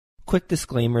quick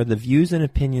disclaimer, the views and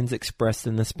opinions expressed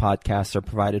in this podcast are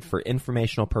provided for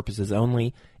informational purposes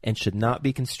only and should not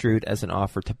be construed as an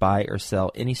offer to buy or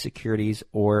sell any securities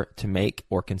or to make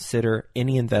or consider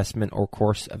any investment or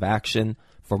course of action.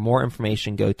 For more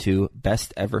information, go to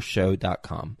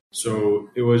bestevershow.com. So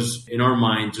it was, in our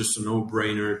mind, just a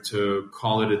no-brainer to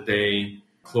call it a day,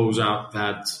 close out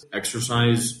that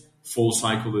exercise, full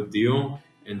cycle the deal,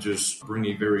 and just bring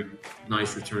a very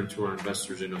nice return to our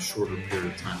investors in a shorter period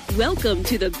of time. Welcome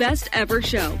to the Best Ever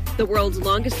Show, the world's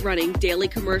longest-running daily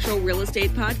commercial real estate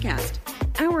podcast.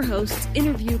 Our hosts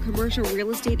interview commercial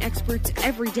real estate experts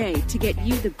every day to get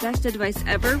you the best advice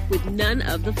ever with none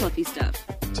of the fluffy stuff.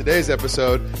 Today's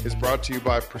episode is brought to you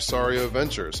by Presario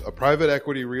Ventures, a private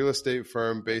equity real estate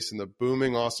firm based in the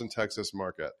booming Austin, Texas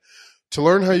market. To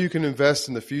learn how you can invest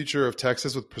in the future of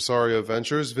Texas with Presario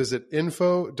Ventures, visit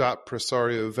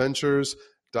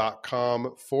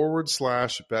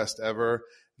info.presarioventures.com/best ever.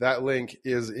 That link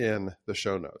is in the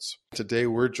show notes. Today,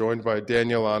 we're joined by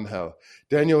Daniel Angel.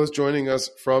 Daniel is joining us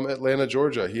from Atlanta,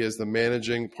 Georgia. He is the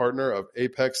managing partner of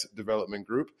Apex Development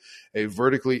Group, a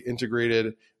vertically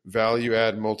integrated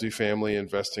value-add multifamily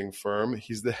investing firm.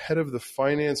 He's the head of the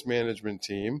finance management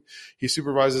team. He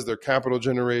supervises their capital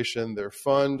generation, their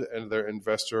fund, and their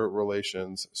investor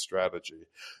relations strategy.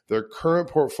 Their current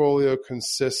portfolio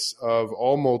consists of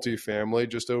all multifamily,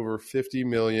 just over $50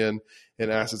 million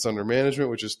in assets under management,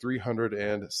 which is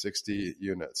 360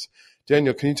 units.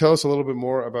 Daniel, can you tell us a little bit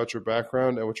more about your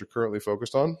background and what you're currently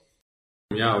focused on?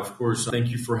 Yeah, of course. Thank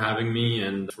you for having me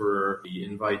and for the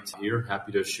invite here.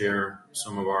 Happy to share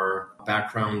some of our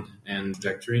background and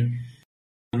trajectory.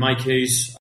 In my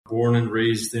case, born and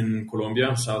raised in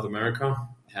Colombia, South America.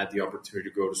 Had the opportunity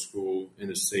to go to school in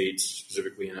the States,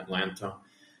 specifically in Atlanta.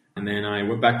 And then I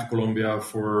went back to Colombia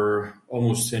for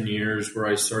almost 10 years where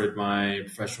I started my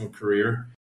professional career.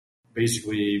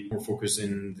 Basically more focused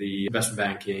in the investment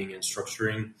banking and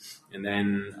structuring. And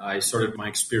then I started my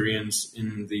experience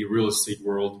in the real estate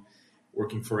world,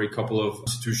 working for a couple of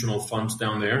institutional funds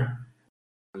down there.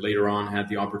 Later on, had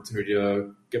the opportunity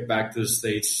to get back to the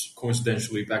States,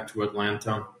 coincidentally back to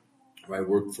Atlanta, where I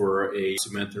worked for a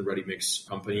cement and ready-mix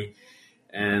company.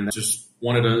 And just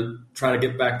wanted to try to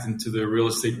get back into the real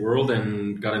estate world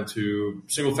and got into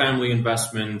single-family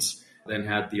investments, then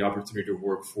had the opportunity to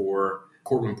work for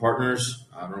Cortland Partners.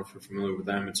 I don't know if you're familiar with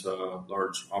them. It's a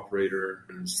large operator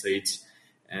in the States.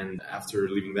 And after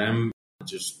leaving them, I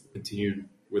just continued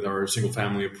with our single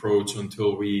family approach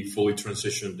until we fully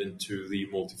transitioned into the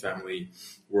multifamily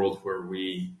world where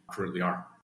we currently are.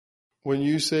 When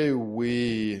you say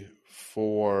we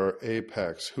for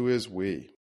Apex, who is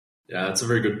we? Yeah, that's a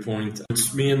very good point.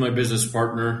 It's me and my business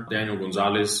partner, Daniel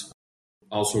Gonzalez,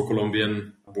 also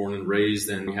Colombian, born and raised,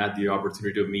 and we had the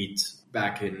opportunity to meet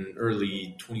back in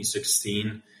early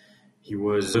 2016. He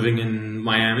was living in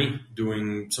Miami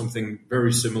doing something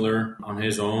very similar on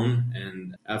his own.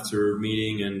 And after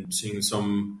meeting and seeing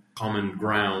some common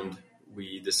ground,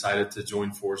 we decided to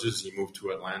join forces. He moved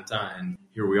to Atlanta and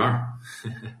here we are.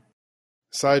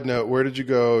 Side note, where did you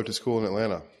go to school in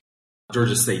Atlanta?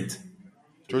 Georgia State.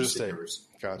 Georgia State.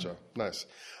 Gotcha. Nice.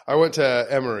 I went to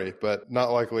Emory, but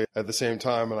not likely at the same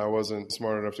time, and I wasn't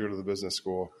smart enough to go to the business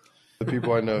school. The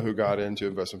people I know who got into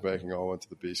investment banking all went to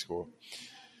the B school.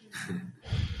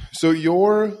 So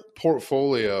your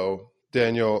portfolio,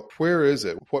 Daniel, where is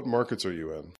it? What markets are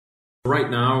you in? Right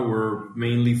now, we're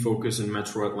mainly focused in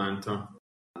Metro Atlanta.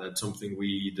 That's something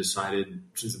we decided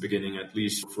since the beginning, at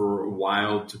least for a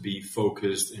while, to be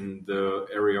focused in the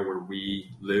area where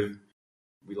we live.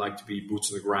 We like to be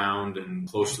boots on the ground and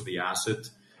close to the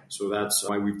asset. So that's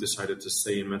why we've decided to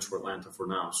stay in Metro Atlanta for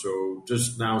now. So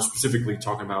just now specifically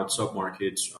talking about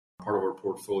submarkets, part of our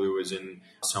portfolio is in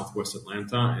Southwest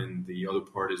Atlanta and the other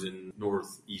part is in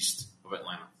Northeast of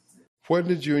Atlanta. When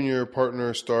did you and your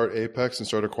partner start Apex and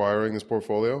start acquiring this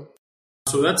portfolio?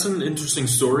 So that's an interesting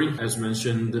story. As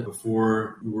mentioned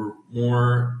before, we were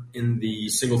more in the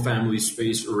single family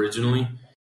space originally,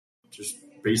 just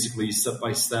basically step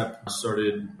by step,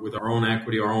 started with our own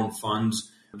equity, our own funds,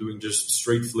 doing just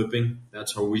straight flipping.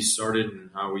 That's how we started and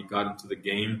how we got into the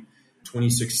game.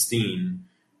 2016,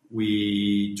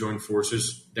 we joined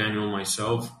forces, Daniel and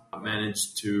myself,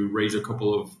 managed to raise a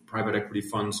couple of private equity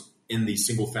funds in the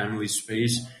single family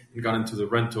space and got into the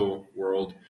rental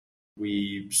world.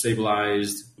 We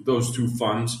stabilized those two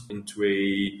funds into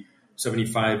a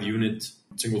 75 unit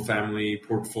single family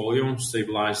portfolio,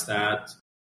 stabilized that.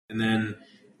 And then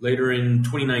later in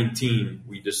 2019,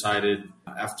 we decided,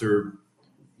 after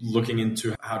looking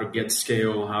into how to get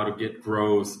scale, how to get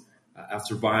growth,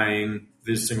 after buying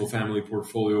this single family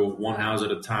portfolio one house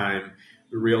at a time,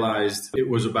 we realized it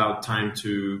was about time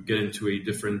to get into a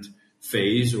different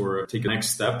phase or take a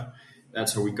next step.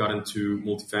 That's how we got into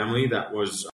multifamily. That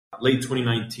was late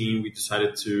 2019. We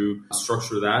decided to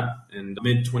structure that. And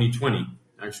mid 2020,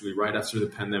 actually right after the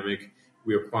pandemic,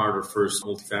 we acquired our first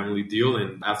multifamily deal.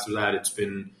 And after that, it's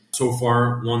been so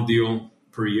far one deal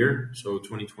per year. So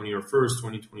 2020 our first,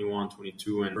 2021,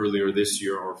 22, and earlier this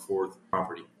year our fourth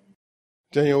property.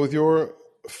 Daniel, with your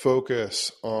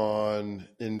focus on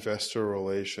investor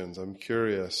relations, I'm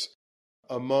curious,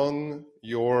 among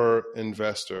your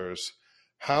investors,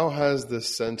 how has the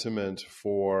sentiment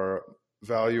for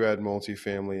value-add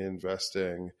multifamily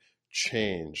investing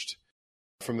changed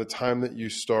from the time that you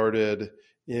started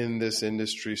in this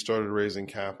industry, started raising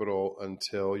capital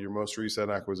until your most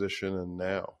recent acquisition and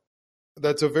now?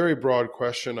 That's a very broad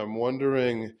question. I'm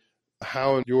wondering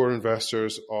how your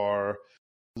investors are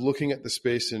looking at the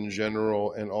space in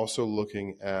general and also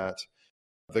looking at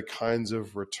the kinds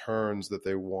of returns that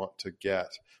they want to get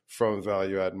from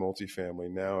value-add multifamily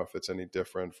now, if it's any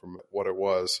different from what it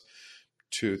was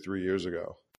 2-3 years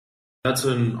ago. That's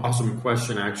an awesome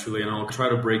question, actually, and I'll try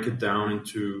to break it down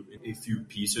into a few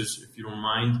pieces, if you don't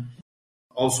mind.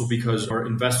 Also because our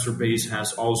investor base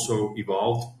has also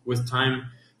evolved with time.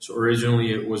 So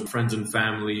originally it was friends and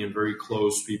family and very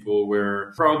close people,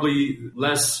 where probably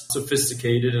less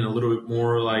sophisticated and a little bit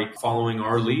more like following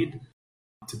our lead.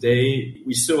 Today,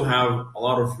 we still have a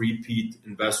lot of repeat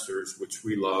investors, which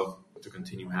we love to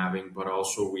continue having, but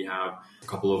also we have a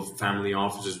couple of family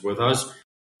offices with us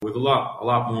with a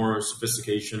lot more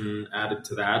sophistication added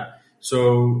to that.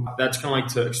 So that's kind of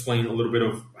like to explain a little bit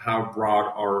of how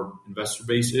broad our investor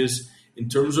base is. In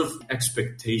terms of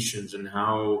expectations and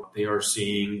how they are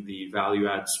seeing the value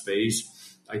add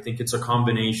space, I think it's a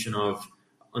combination of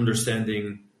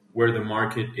understanding where the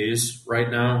market is right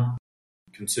now,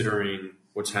 considering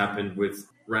what's happened with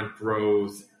rent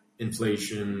growth,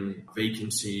 inflation,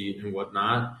 vacancy, and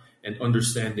whatnot, and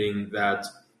understanding that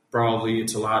probably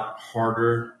it's a lot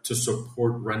harder to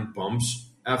support rent bumps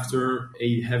after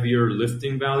a heavier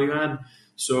lifting value add.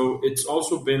 So it's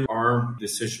also been our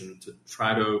decision to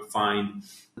try to find,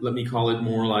 let me call it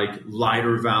more like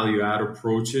lighter value add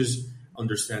approaches,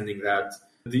 understanding that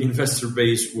the investor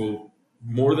base will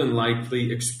more than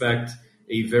likely expect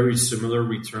a very similar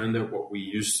return than what we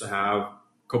used to have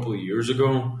a couple of years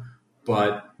ago.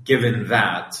 But given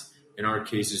that, in our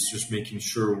case, it's just making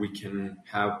sure we can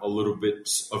have a little bit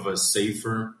of a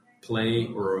safer play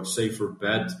or a safer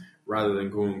bet rather than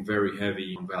going very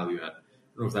heavy on value add.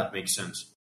 I don't know if that makes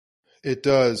sense. It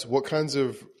does. What kinds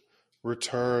of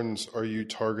returns are you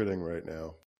targeting right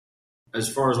now? As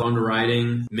far as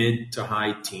underwriting, mid to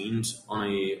high teens on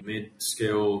a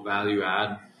mid-scale value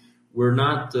add. We're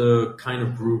not the kind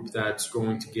of group that's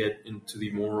going to get into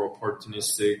the more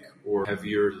opportunistic or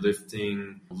heavier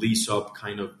lifting lease up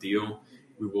kind of deal.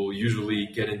 We will usually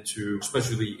get into,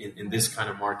 especially in this kind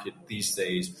of market these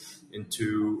days,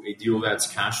 into a deal that's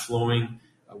cash flowing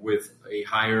with a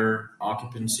higher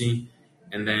occupancy,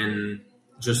 and then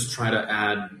just try to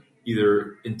add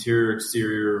either interior,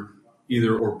 exterior,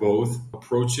 either or both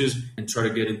approaches and try to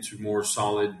get into more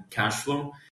solid cash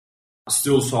flow.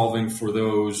 Still solving for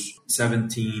those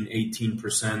 17,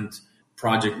 18%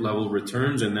 project level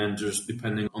returns, and then just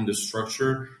depending on the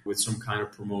structure with some kind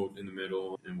of promote in the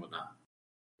middle and whatnot.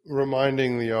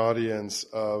 Reminding the audience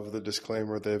of the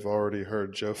disclaimer they've already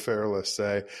heard Joe Fairless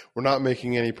say, we're not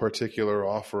making any particular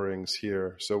offerings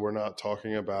here. So we're not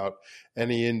talking about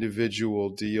any individual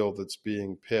deal that's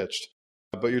being pitched.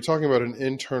 But you're talking about an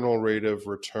internal rate of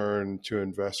return to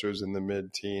investors in the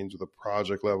mid-teens with a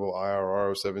project level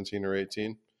IRR of 17 or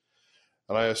 18.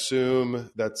 And I assume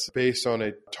that's based on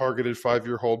a targeted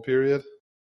 5-year hold period?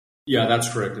 Yeah,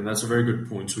 that's correct. And that's a very good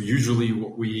point. So usually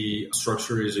what we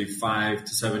structure is a 5 to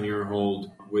 7 year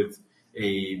hold with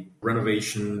a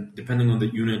renovation, depending on the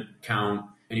unit count,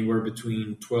 anywhere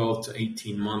between 12 to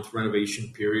 18 month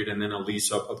renovation period, and then a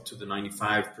lease up to the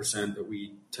 95% that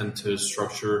we tend to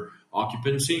structure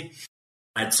occupancy.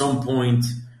 At some point,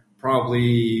 probably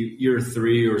year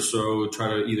 3 or so, try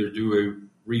to either do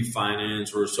a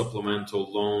refinance or a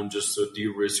supplemental loan just to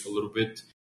de-risk a little bit,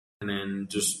 and then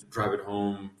just drive it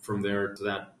home from there to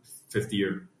that 5th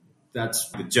year. That's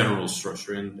the general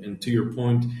structure. And to your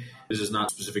point, this is not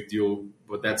a specific deal,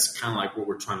 but that's kind of like what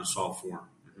we're trying to solve for.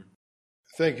 Mm-hmm.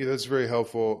 Thank you. That's very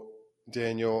helpful,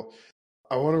 Daniel.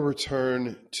 I want to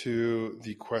return to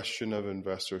the question of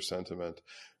investor sentiment.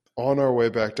 On our way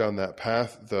back down that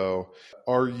path, though,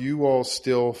 are you all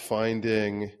still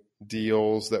finding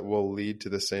deals that will lead to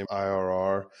the same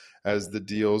IRR as the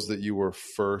deals that you were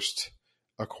first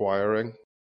acquiring?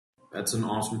 That's an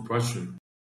awesome question.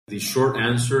 The short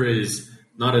answer is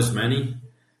not as many.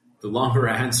 The longer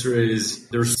answer is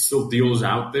there's still deals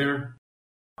out there.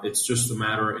 It's just a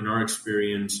matter, in our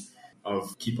experience,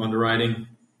 of keep underwriting,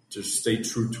 just stay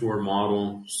true to our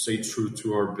model, stay true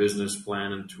to our business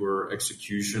plan and to our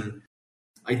execution.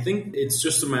 I think it's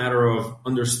just a matter of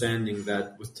understanding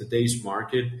that with today's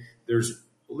market, there's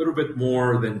a little bit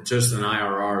more than just an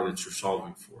IRR that you're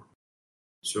solving for.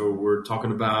 So we're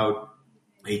talking about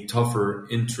a tougher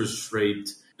interest rate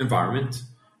environment.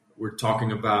 We're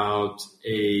talking about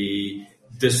a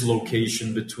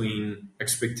dislocation between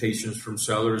expectations from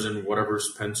sellers and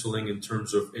whatever's penciling in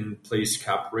terms of in-place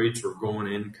cap rates or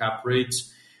going-in cap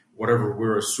rates, whatever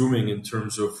we're assuming in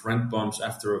terms of rent bumps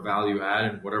after a value add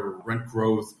and whatever rent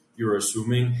growth you're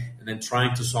assuming, and then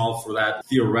trying to solve for that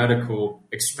theoretical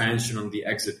expansion on the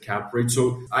exit cap rate.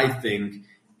 So I think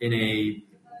in a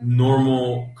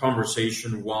normal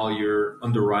conversation while you're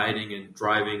underwriting and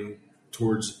driving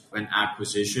towards an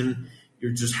acquisition,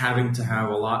 you're just having to have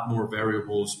a lot more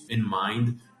variables in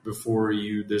mind before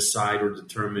you decide or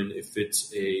determine if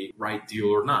it's a right deal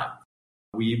or not.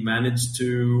 We managed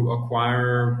to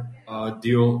acquire a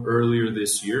deal earlier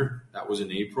this year. That was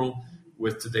in April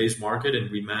with today's market,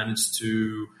 and we managed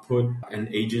to put an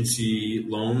agency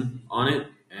loan on it,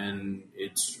 and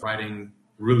it's riding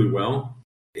really well.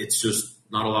 It's just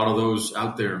not a lot of those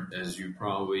out there, as you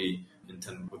probably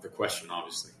intend with the question,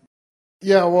 obviously.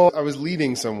 Yeah, well, I was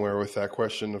leading somewhere with that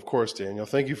question, of course, Daniel.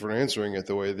 Thank you for answering it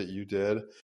the way that you did.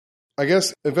 I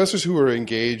guess investors who are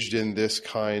engaged in this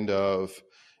kind of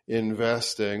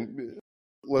investing,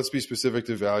 let's be specific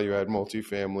to value-add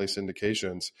multifamily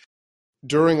syndications.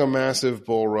 During a massive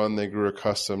bull run, they grew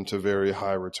accustomed to very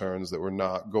high returns that were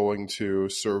not going to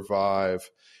survive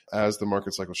as the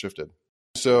market cycle shifted.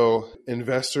 So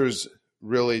investors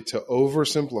really, to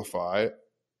oversimplify,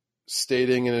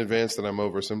 stating in advance that I'm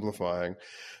oversimplifying,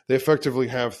 they effectively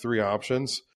have three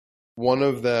options. One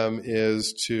of them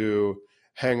is to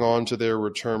hang on to their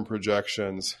return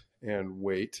projections and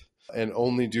wait and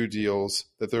only do deals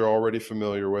that they're already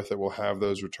familiar with that will have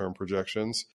those return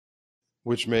projections,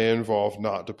 which may involve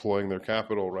not deploying their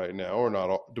capital right now or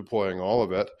not deploying all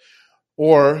of it.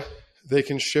 Or they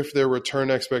can shift their return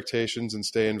expectations and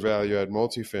stay in value-add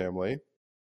multifamily.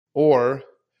 Or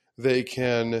they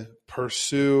can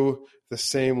pursue the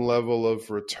same level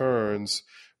of returns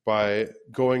by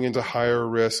going into higher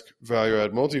risk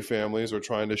value-add multifamilies or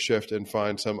trying to shift and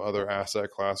find some other asset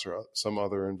class or some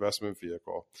other investment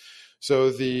vehicle.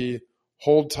 So the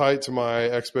hold tight to my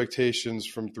expectations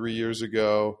from 3 years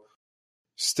ago,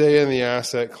 stay in the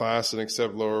asset class and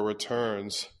accept lower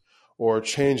returns, or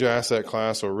change asset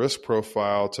class or risk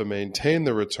profile to maintain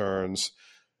the returns.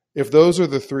 If those are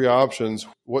the three options,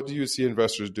 what do you see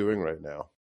investors doing right now?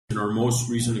 In our most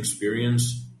recent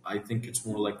experience, I think it's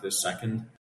more like the second.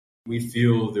 We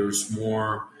feel there's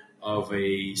more of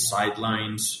a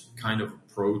sidelines kind of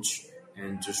approach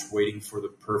and just waiting for the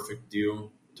perfect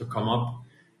deal to come up.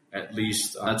 At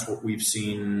least that's what we've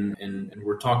seen, and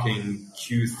we're talking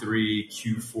Q3,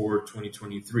 Q4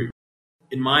 2023.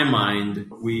 In my mind,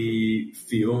 we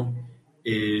feel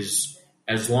is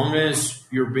as long as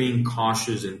you're being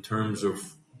cautious in terms of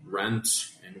rent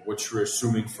and what you're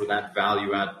assuming for that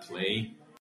value add play,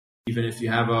 even if you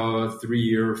have a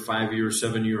 3-year, 5-year,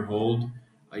 7-year hold,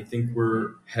 I think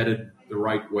we're headed the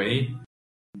right way.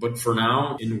 But for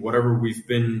now, in whatever we've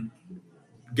been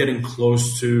getting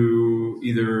close to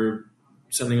either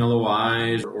sending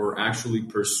LOIs or actually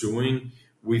pursuing,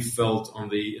 we felt on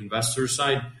the investor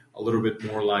side a little bit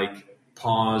more like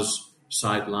pause,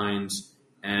 sidelines,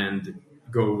 and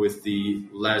go with the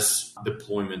less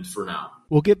deployment for now.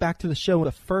 We'll get back to the show,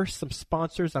 but first, some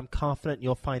sponsors I'm confident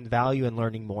you'll find value in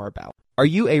learning more about. Are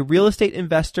you a real estate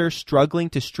investor struggling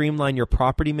to streamline your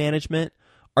property management?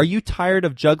 Are you tired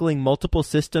of juggling multiple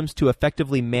systems to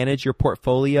effectively manage your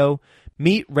portfolio?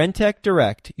 Meet Rentec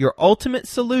Direct, your ultimate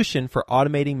solution for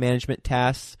automating management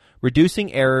tasks,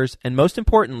 reducing errors, and most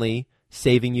importantly,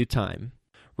 saving you time.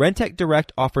 Rentec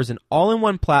Direct offers an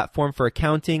all-in-one platform for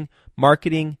accounting,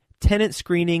 marketing, tenant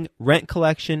screening, rent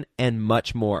collection, and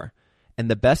much more. And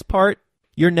the best part?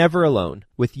 You're never alone.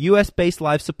 With US-based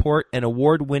live support and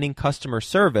award-winning customer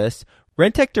service,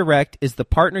 Rentec Direct is the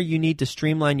partner you need to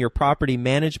streamline your property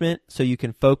management so you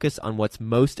can focus on what's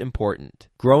most important,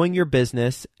 growing your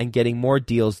business and getting more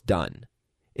deals done.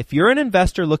 If you're an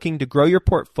investor looking to grow your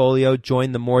portfolio,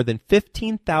 join the more than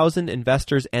 15,000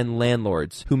 investors and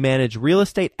landlords who manage real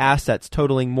estate assets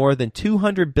totaling more than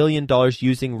 $200 billion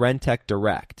using Rentec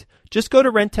Direct. Just go to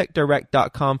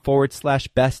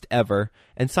rentecdirect.com/best ever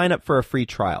and sign up for a free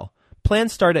trial.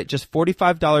 Plans start at just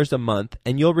 $45 a month,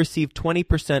 and you'll receive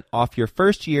 20% off your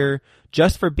first year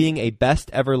just for being a best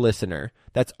ever listener.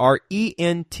 That's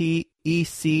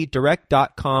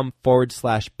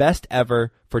rentecdirect.com/best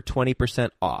ever for 20%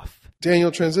 off.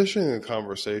 Daniel, transitioning the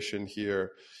conversation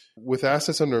here, with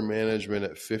assets under management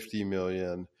at $50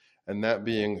 million and that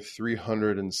being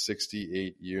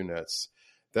 368 units,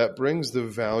 that brings the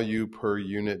value per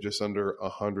unit just under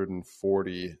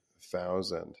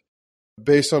 $140,000.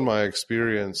 Based on my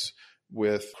experience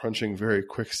with crunching very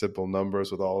quick, simple numbers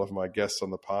with all of my guests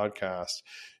on the podcast,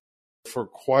 for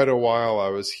quite a while I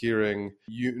was hearing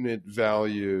unit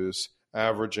values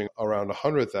averaging around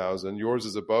 100,000. Yours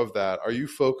is above that. Are you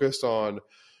focused on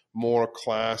more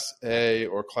Class A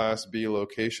or Class B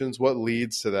locations? What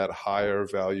leads to that higher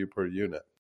value per unit?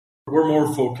 We're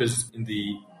more focused in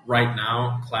the right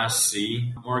now Class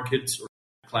C markets or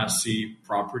Class C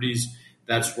properties.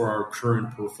 That's where our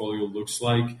current portfolio looks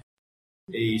like.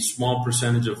 A small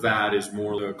percentage of that is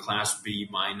more the Class B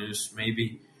minus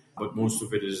maybe, but most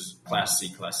of it is Class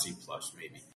C plus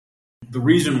maybe. The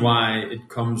reason why it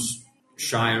comes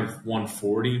shy of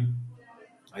 140,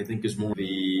 I think, is more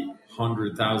the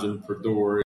 100,000 per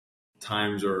door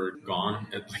times are gone,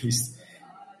 at least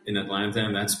in Atlanta,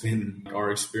 and that's been our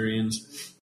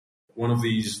experience. One of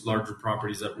these larger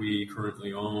properties that we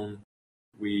currently own,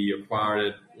 we acquired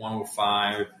at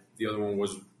 105, the other one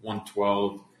was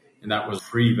 112, and that was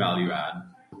pre-value add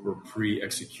or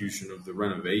pre-execution of the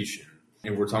renovation.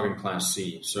 And we're talking Class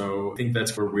C. So I think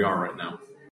that's where we are right now.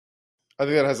 I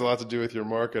think that has a lot to do with your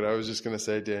market. I was just going to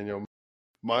say, Daniel,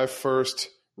 my first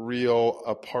real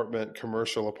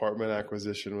commercial apartment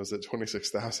acquisition was at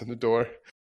 $26,000 a door.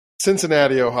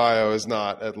 Cincinnati, Ohio is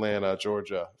not Atlanta,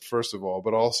 Georgia, first of all,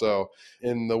 but also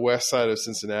in the west side of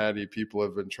Cincinnati, people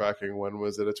have been tracking when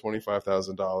was it a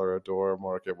 $25,000 a door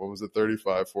market, when was it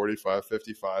 35, 45,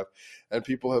 55, and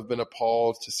people have been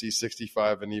appalled to see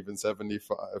 65 and even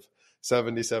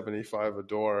 75 a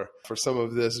door for some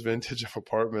of this vintage of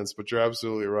apartments. But you're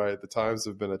absolutely right. The times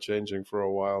have been changing for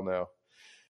a while now.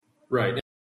 Right.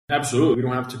 Absolutely. We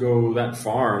don't have to go that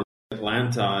far.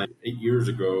 Atlanta, 8 years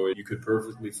ago, you could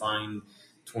perfectly find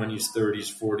 20s,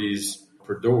 30s, 40s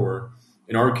per door.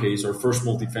 In our case, our first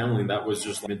multifamily, that was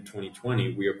just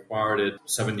mid-2020. We acquired it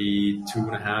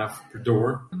 72.5 per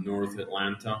door in North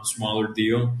Atlanta, smaller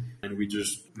deal. And we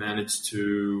just managed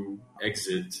to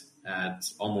exit at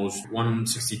almost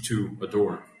 162 a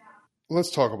door.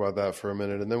 Let's talk about that for a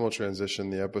minute, and then we'll transition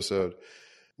the episode.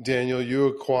 Daniel, you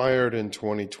acquired in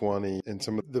 2020 in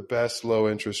some of the best low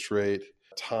interest rate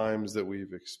times that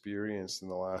we've experienced in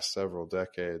the last several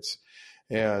decades.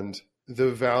 And the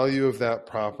value of that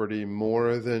property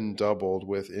more than doubled,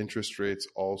 with interest rates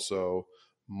also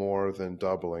more than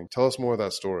doubling. Tell us more of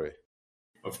that story.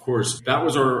 Of course. That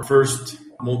was our first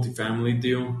multifamily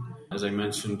deal. As I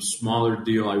mentioned, smaller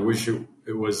deal. I wish it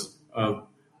was a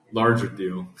larger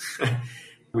deal.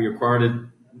 We acquired it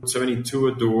 72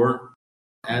 a door.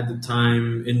 At the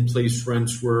time, in-place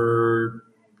rents were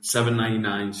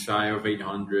 $799, shy of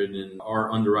 $800, and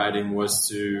our underwriting was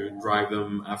to drive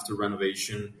them after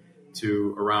renovation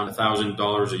to around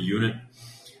 $1,000 a unit.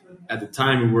 At the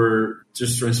time, we were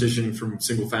just transitioning from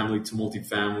single family to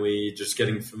multifamily, just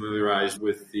getting familiarized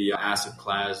with the asset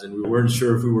class, and we weren't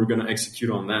sure if we were going to execute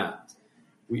on that.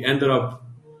 We ended up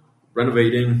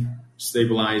renovating,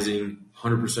 stabilizing,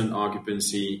 100%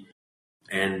 occupancy,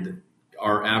 and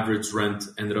our average rent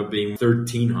ended up being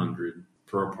 $1,300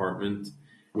 per apartment,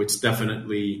 which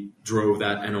definitely drove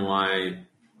that NOI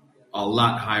a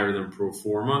lot higher than pro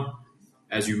forma.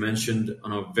 As you mentioned,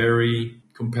 on a very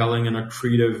compelling and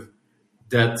accretive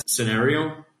debt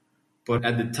scenario. But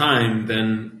at the time,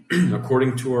 then,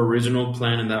 according to our original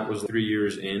plan, and that was 3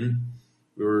 years in,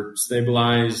 we were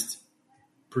stabilized,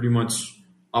 pretty much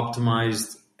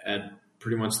optimized at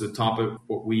pretty much the top of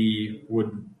what we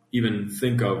would even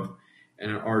think of.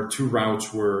 And our two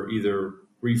routes were either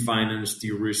refinance,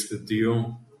 de-risk the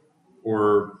deal,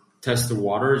 or test the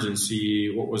waters and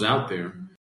see what was out there.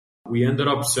 We ended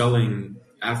up selling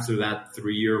after that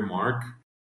 3-year mark.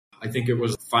 I think it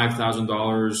was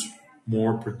 $5,000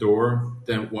 more per door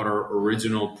than what our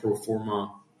original pro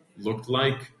forma looked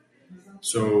like.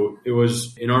 So it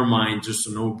was, in our mind, just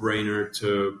a no-brainer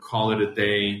to call it a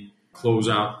day, close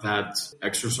out that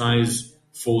exercise,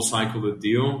 full cycle the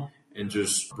deal, and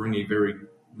just bring a very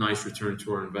nice return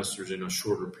to our investors in a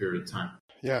shorter period of time.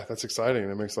 Yeah, that's exciting.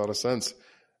 That makes a lot of sense.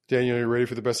 Daniel, are you ready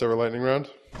for the best ever lightning round?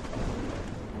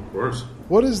 Of course.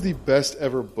 What is the best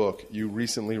ever book you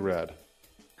recently read?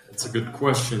 That's a good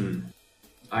question.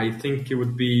 I think it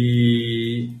would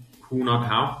be Who Not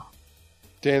How.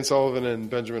 Dan Sullivan and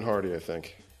Benjamin Hardy, I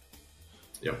think.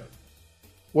 Yep.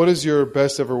 What is your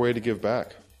best ever way to give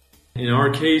back? In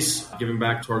our case, giving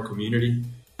back to our community.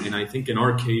 And I think in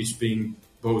our case, being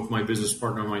both my business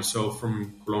partner and myself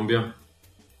from Colombia,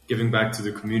 giving back to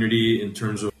the community in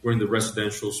terms of we're in the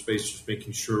residential space, just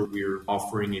making sure we're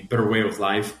offering a better way of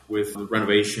life with the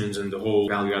renovations and the whole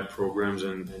value add programs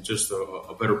and just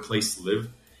a better place to live.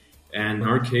 And in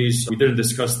our case, we didn't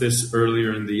discuss this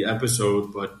earlier in the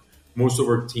episode, but most of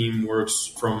our team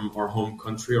works from our home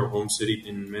country, our home city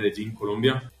in Medellin,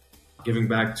 Colombia. Giving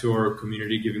back to our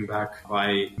community, giving back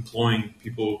by employing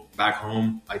people back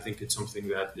home, I think it's something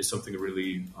that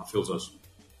really fills us.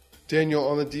 Daniel,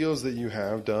 on the deals that you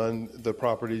have done, the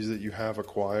properties that you have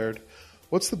acquired,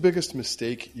 what's the biggest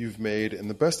mistake you've made and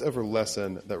the best ever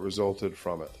lesson that resulted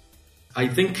from it? I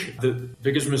think the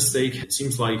biggest mistake, it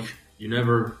seems like you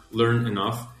never learn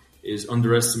enough, is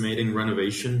underestimating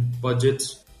renovation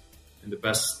budgets. And the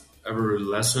best ever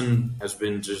lesson has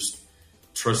been just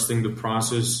trusting the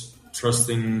process,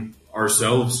 trusting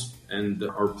ourselves and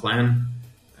our plan,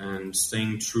 and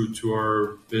staying true to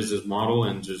our business model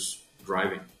and just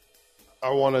driving. I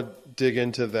want to dig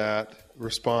into that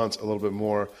response a little bit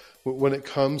more. When it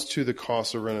comes to the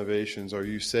cost of renovations, are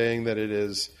you saying that it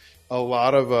is a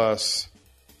lot of us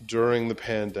during the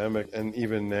pandemic and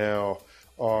even now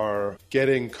are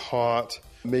getting caught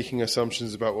making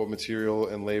assumptions about what material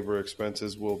and labor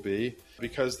expenses will be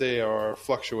because they are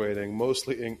fluctuating,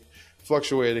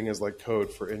 fluctuating is like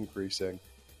code for increasing.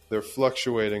 They're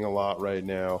fluctuating a lot right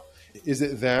now. Is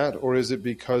it that, or is it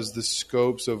because the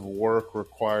scopes of work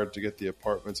required to get the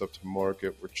apartments up to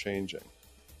market were changing?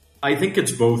 I think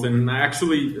it's both. And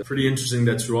actually, pretty interesting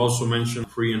that you also mentioned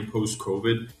pre and post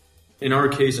COVID. In our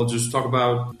case, I'll just talk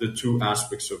about the two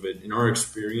aspects of it. In our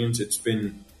experience, it's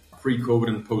been pre-COVID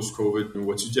and post-COVID. And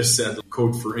what you just said,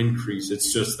 code for increase,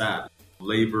 it's just that.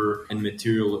 Labor and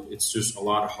material, it's just a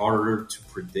lot harder to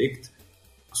predict.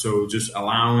 So just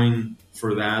allowing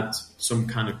for that, some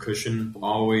kind of cushion will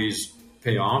always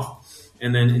pay off.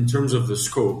 And then in terms of the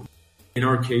scope, in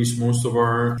our case, most of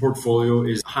our portfolio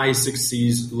is high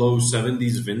 60s, low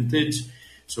 70s vintage.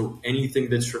 So anything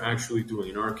that you're actually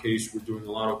doing, in our case, we're doing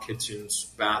a lot of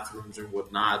kitchens, bathrooms, and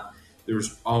whatnot.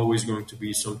 There's always going to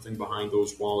be something behind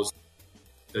those walls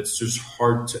that's just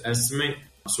hard to estimate.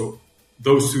 So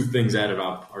those two things added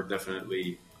up are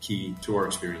definitely key to our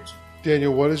experience.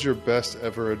 Daniel, what is your best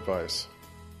ever advice?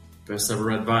 Best ever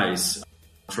advice.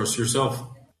 Trust yourself.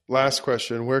 Last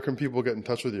question. Where can people get in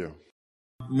touch with you?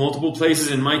 Multiple places.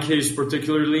 In my case,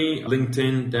 particularly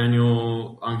LinkedIn,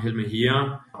 Daniel Angel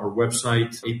Mejia. Our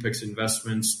website,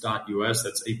 apexinvestments.us.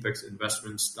 That's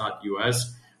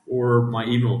apexinvestments.us. Or my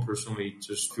email personally.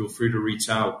 Just feel free to reach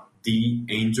out,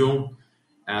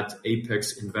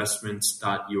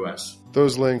 dangel@apexinvestments.us.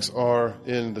 Those links are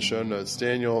in the show notes.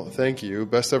 Daniel, thank you.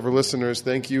 Best ever listeners,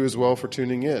 thank you as well for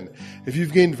tuning in. If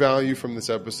you've gained value from this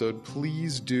episode,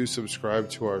 please do subscribe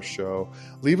to our show.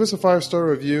 Leave us a 5-star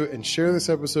review and share this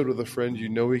episode with a friend you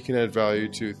know we can add value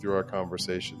to through our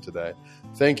conversation today.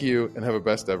 Thank you and have a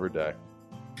best ever day.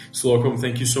 Slocum,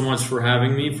 thank you so much for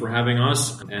having me, for having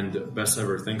us, and best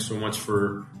ever. Thanks so much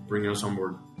for bringing us on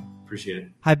board. Appreciate it.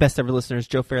 Hi, Best Ever listeners.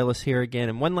 Joe Fairless here again.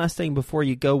 And one last thing before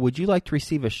you go, would you like to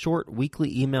receive a short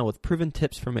weekly email with proven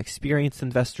tips from experienced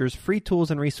investors, free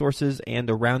tools and resources, and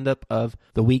a roundup of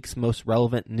the week's most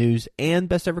relevant news and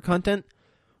Best Ever content?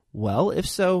 Well, if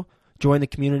so, join the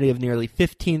community of nearly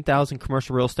 15,000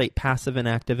 commercial real estate passive and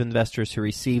active investors who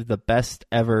receive the Best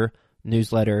Ever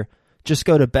newsletter. Just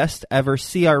go to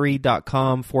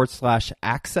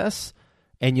bestevercre.com/access.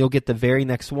 And you'll get the very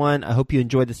next one. I hope you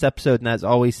enjoyed this episode. And as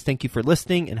always, thank you for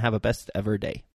listening and have a best ever day.